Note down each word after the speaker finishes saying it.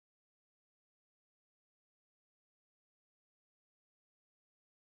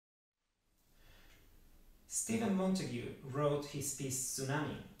Stephen Montague wrote his piece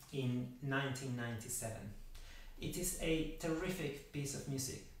Tsunami in 1997. It is a terrific piece of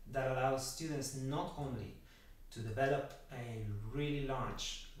music that allows students not only to develop a really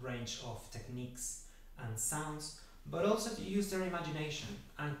large range of techniques and sounds, but also to use their imagination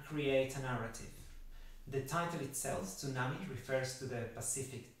and create a narrative. The title itself, Tsunami, refers to the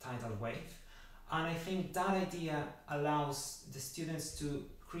Pacific tidal wave, and I think that idea allows the students to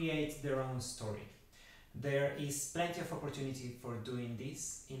create their own story. There is plenty of opportunity for doing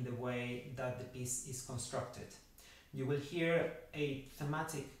this in the way that the piece is constructed. You will hear a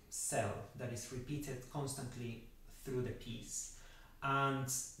thematic cell that is repeated constantly through the piece, and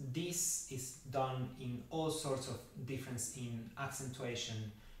this is done in all sorts of difference in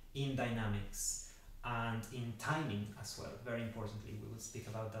accentuation, in dynamics, and in timing as well. Very importantly, we will speak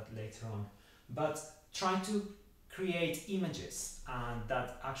about that later on. But try to create images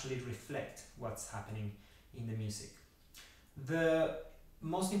that actually reflect what's happening in the music. The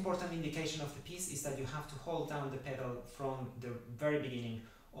most important indication of the piece is that you have to hold down the pedal from the very beginning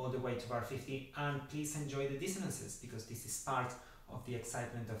all the way to bar 50, and please enjoy the dissonances because this is part of the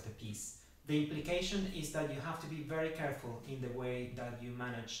excitement of the piece. The implication is that you have to be very careful in the way that you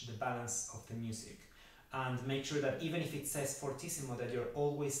manage the balance of the music, and make sure that even if it says fortissimo, that you're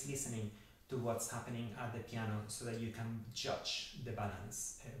always listening to what's happening at the piano so that you can judge the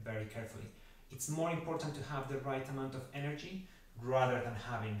balance very carefully. It's more important to have the right amount of energy rather than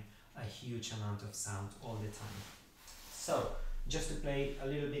having a huge amount of sound all the time. So, just to play a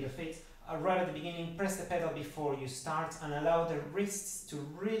little bit of it, right at the beginning, press the pedal before you start and allow the wrists to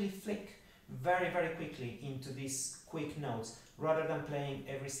really flick very quickly into these quick notes rather than playing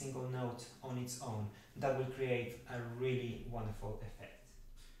every single note on its own. That will create a really wonderful effect.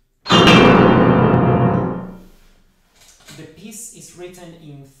 The piece is written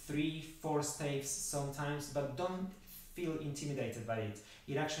in 3-4 staves sometimes, but don't feel intimidated by it.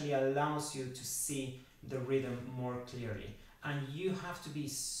 It actually allows you to see the rhythm more clearly, and you have to be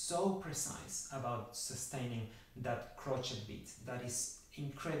so precise about sustaining that crochet beat. That is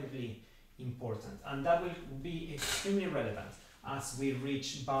incredibly important, and that will be extremely relevant as we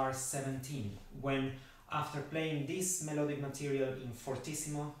reach bar 17, when after playing this melodic material in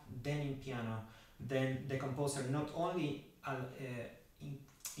fortissimo, then in piano, then the composer not only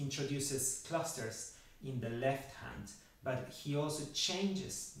introduces clusters in the left hand, but he also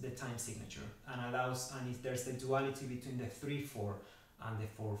changes the time signature and allows, and there's the duality between the 3/4 and the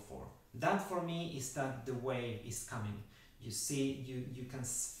 4/4. That for me is that the wave is coming. You see, you can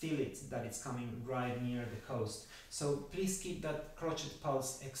feel it, that it's coming right near the coast. So please keep that crochet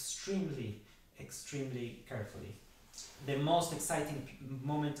pulse extremely carefully. The most exciting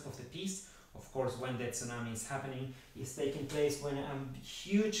moment of the piece, of course, when the tsunami is happening, is taking place when a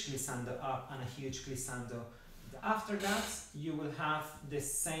huge glissando up and a huge glissando. After that, you will have the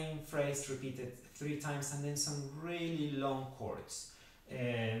same phrase repeated 3 times and then some really long chords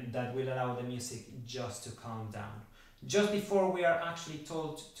that will allow the music just to calm down. Just before we are actually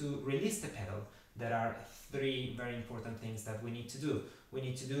told to release the pedal, there are 3 very important things that we need to do. We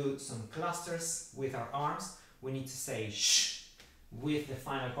need to do some clusters with our arms. We need to say shh with the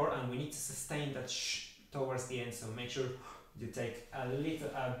final chord, and we need to sustain that shh towards the end. So make sure you take a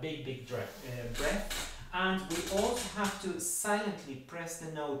big breath. And we also have to silently press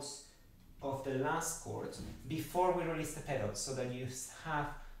the notes of the last chord before we release the pedal, so that you have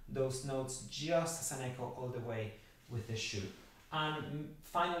those notes just as an echo all the way with the shoe. And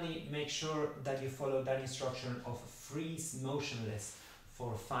finally, make sure that you follow that instruction of freeze motionless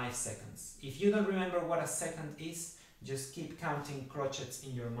for 5 seconds. If you don't remember what a second is, just keep counting crochets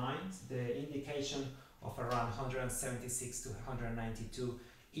in your mind. The indication of around 176 to 192,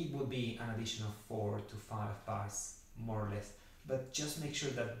 it would be an additional 4 to 5 bars, more or less. But just make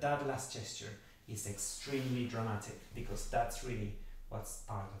sure that that last gesture is extremely dramatic, because that's really what's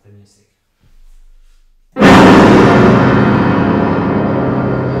part of the music.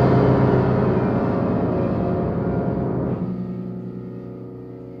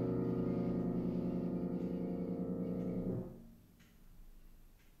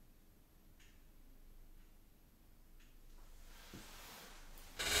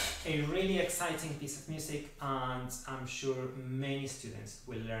 A really exciting piece of music, and I'm sure many students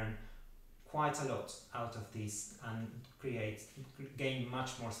will learn quite a lot out of this and gain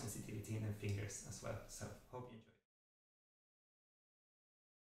much more sensitivity in their fingers as well. So hope you enjoy.